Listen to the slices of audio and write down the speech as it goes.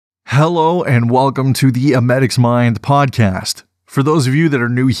Hello and welcome to the A Medic's Mind podcast. For those of you that are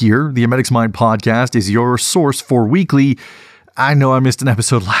new here, the A Medic's Mind podcast is your source for weekly, I know I missed an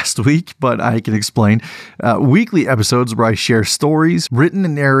episode last week, but I can explain, weekly episodes where I share stories written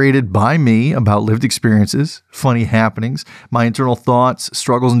and narrated by me about lived experiences, funny happenings, my internal thoughts,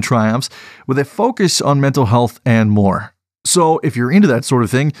 struggles and triumphs, with a focus on mental health and more. So if you're into that sort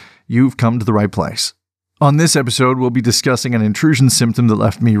of thing, you've come to the right place. On this episode, we'll be discussing an intrusion symptom that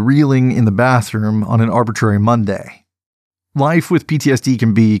left me reeling in the bathroom on an arbitrary Monday. Life with PTSD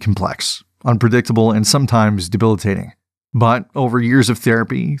can be complex, unpredictable, and sometimes debilitating. But over years of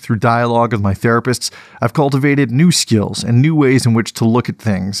therapy, through dialogue with my therapists, I've cultivated new skills and new ways in which to look at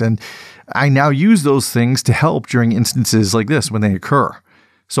things, and I now use those things to help during instances like this when they occur.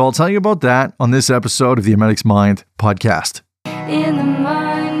 So I'll tell you about that on this episode of the A Medic's Mind podcast. In the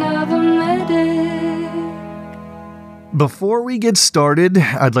mind of a medic. Before we get started,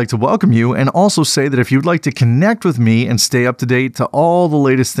 I'd like to welcome you and also say that if you'd like to connect with me and stay up to date to all the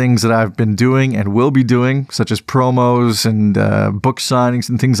latest things that I've been doing and will be doing, such as promos and book signings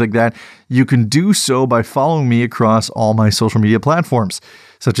and things like that, you can do so by following me across all my social media platforms,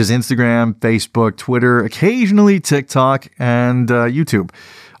 such as Instagram, Facebook, Twitter, occasionally TikTok, and YouTube.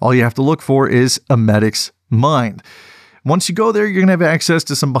 All you have to look for is A Medic's Mind. Once you go there, you're going to have access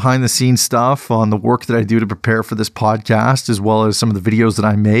to some behind-the-scenes stuff on the work that I do to prepare for this podcast, as well as some of the videos that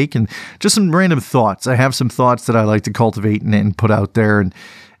I make, and just some random thoughts. I have some thoughts that I like to cultivate and put out there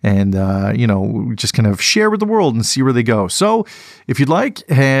and just kind of share with the world and see where they go. So if you'd like,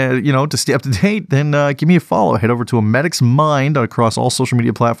 to stay up to date, then give me a follow. Head over to A Medic's Mind across all social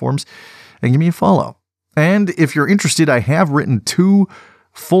media platforms and give me a follow. And if you're interested, I have written 2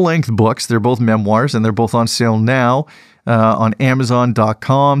 full-length books. They're both memoirs, and they're both on sale now on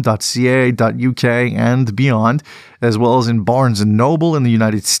Amazon.com.ca.uk and beyond, as well as in Barnes & Noble in the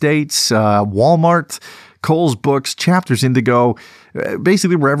United States, Walmart, Kohl's Books, Chapters Indigo.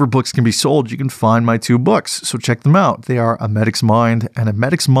 Basically, wherever books can be sold, you can find my 2 books. So check them out. They are A Medic's Mind and A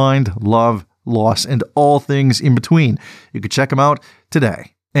Medic's Mind, Love, Loss, and all things in between. You can check them out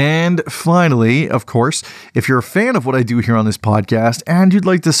today. And finally, of course, if you're a fan of what I do here on this podcast and you'd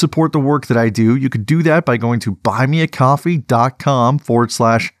like to support the work that I do, you could do that by going to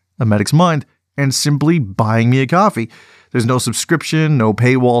buymeacoffee.com/A Medic's Mind and simply buying me a coffee. There's no subscription, no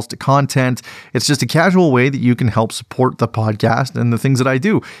paywalls to content. It's just a casual way that you can help support the podcast and the things that I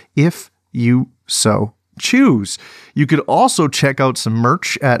do, if you so choose. You could also check out some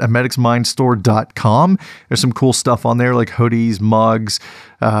merch at amedicsmindstore.com. There's some cool stuff on there like hoodies, mugs.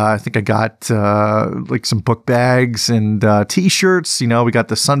 I think I got some book bags and t-shirts. We got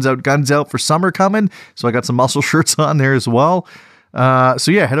the Suns Out, Guns Out for summer coming. So I got some muscle shirts on there as well.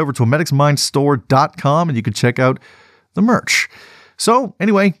 Head over to amedicsmindstore.com and you can check out the merch. So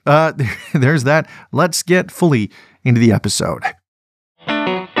anyway, there's that. Let's get fully into the episode.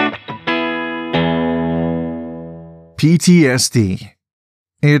 PTSD.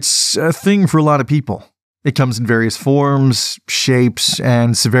 It's a thing for a lot of people. It comes in various forms, shapes,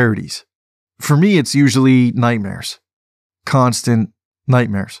 and severities. For me, it's usually nightmares. Constant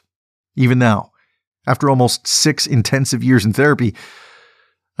nightmares. Even now, after almost 6 intensive years in therapy,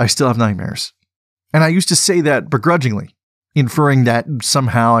 I still have nightmares. And I used to say that begrudgingly, inferring that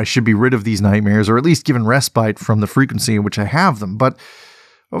somehow I should be rid of these nightmares, or at least given respite from the frequency in which I have them. But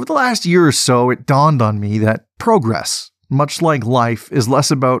over the last year or so, it dawned on me that progress, much like life, is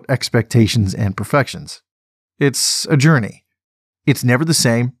less about expectations and perfections. It's a journey. It's never the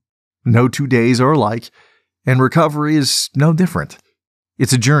same. No 2 days are alike, and recovery is no different.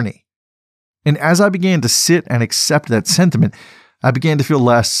 It's a journey. And as I began to sit and accept that sentiment, I began to feel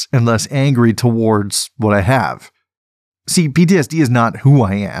less and less angry towards what I have. See, PTSD is not who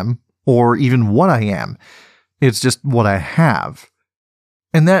I am, or even what I am. It's just what I have.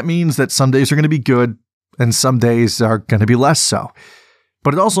 And that means that some days are going to be good and some days are going to be less so.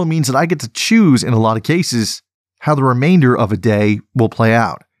 But it also means that I get to choose, in a lot of cases, how the remainder of a day will play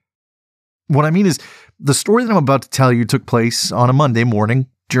out. What I mean is, the story that I'm about to tell you took place on a Monday morning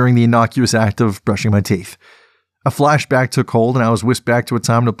during the innocuous act of brushing my teeth. A flashback took hold and I was whisked back to a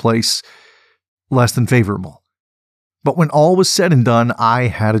time and a place less than favorable. But when all was said and done, I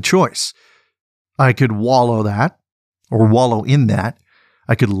had a choice. I could wallow in that.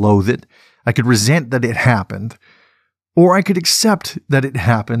 I could loathe it. I could resent that it happened. Or I could accept that it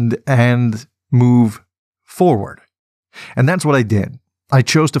happened and move forward. And that's what I did. I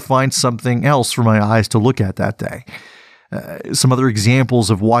chose to find something else for my eyes to look at that day. Some other examples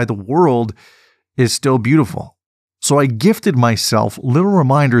of why the world is still beautiful. So I gifted myself little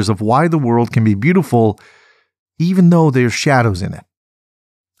reminders of why the world can be beautiful even though there's shadows in it.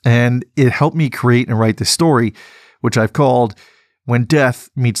 And it helped me create and write this story, which I've called When Death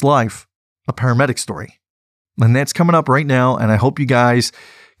Meets Life, a Paramedic Story. And that's coming up right now, and I hope you guys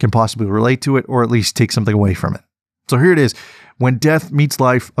can possibly relate to it or at least take something away from it. So here it is. When Death Meets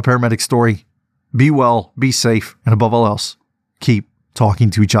Life, a Paramedic Story. Be well, be safe, and above all else, keep talking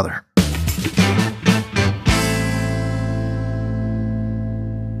to each other.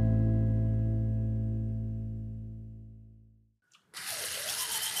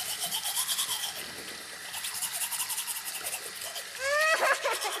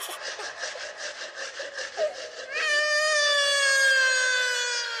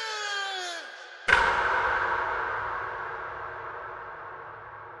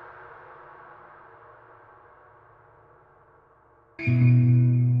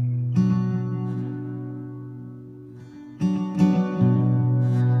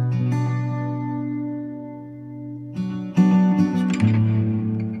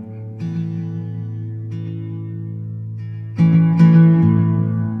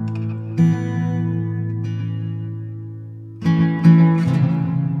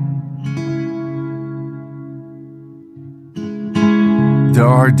 There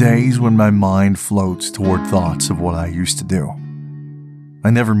are days when my mind floats toward thoughts of what I used to do.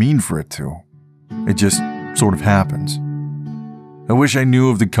 I never mean for it to. It just sort of happens. I wish I knew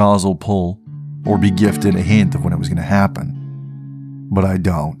of the causal pull or be gifted a hint of when it was going to happen. But I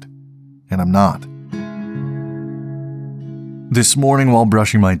don't, and I'm not. This morning while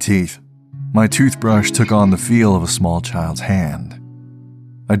brushing my teeth, my toothbrush took on the feel of a small child's hand.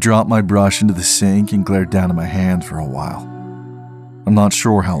 I dropped my brush into the sink and glared down at my hand for a while. I'm not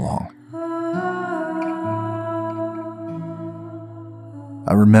sure how long.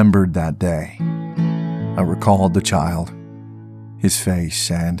 I remembered that day. I recalled the child, his face,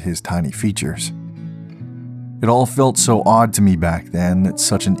 and his tiny features. It all felt so odd to me back then that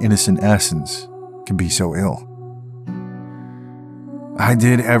such an innocent essence could be so ill. I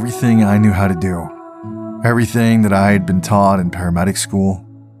did everything I knew how to do, everything that I had been taught in paramedic school,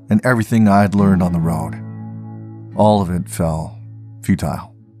 and everything I had learned on the road. All of it fell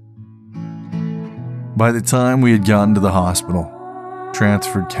futile. By the time we had gotten to the hospital,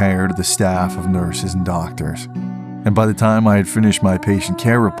 transferred care to the staff of nurses and doctors, and by the time I had finished my patient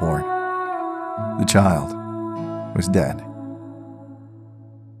care report, the child was dead.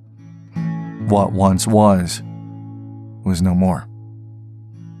 What once was no more.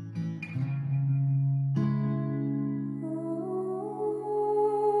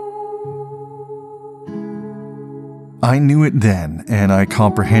 I knew it then, and I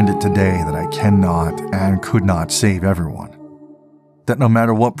comprehend it today that I cannot and could not save everyone. That no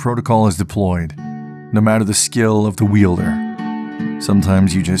matter what protocol is deployed, no matter the skill of the wielder,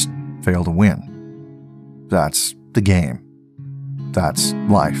 sometimes you just fail to win. That's the game. That's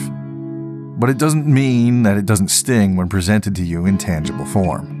life. But it doesn't mean that it doesn't sting when presented to you in tangible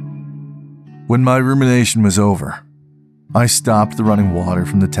form. When my rumination was over, I stopped the running water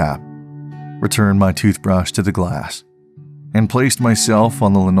from the tap, returned my toothbrush to the glass, and placed myself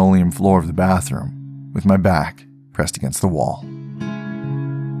on the linoleum floor of the bathroom with my back pressed against the wall.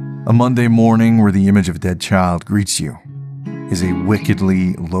 A Monday morning where the image of a dead child greets you is a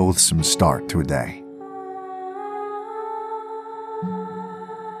wickedly loathsome start to a day.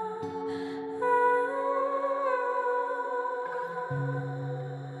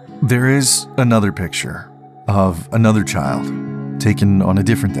 There is another picture of another child taken on a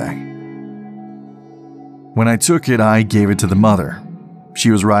different day. When I took it, I gave it to the mother. She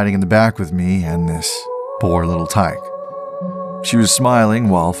was riding in the back with me and this poor little tyke. She was smiling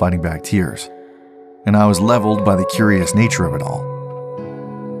while fighting back tears, and I was leveled by the curious nature of it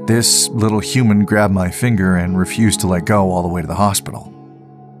all. This little human grabbed my finger and refused to let go all the way to the hospital.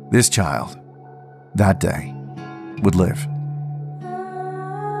 This child, that day, would live.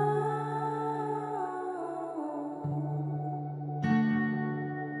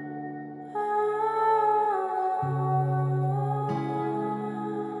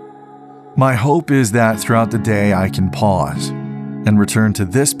 My hope is that throughout the day I can pause and return to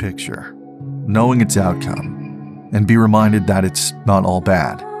this picture, knowing its outcome, and be reminded that it's not all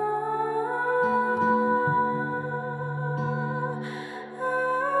bad.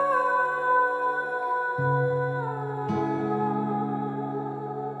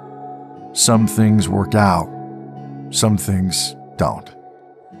 Some things work out, some things don't.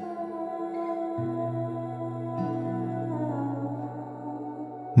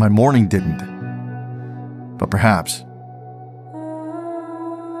 My morning didn't, but perhaps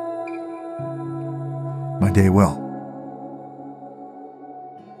my day will.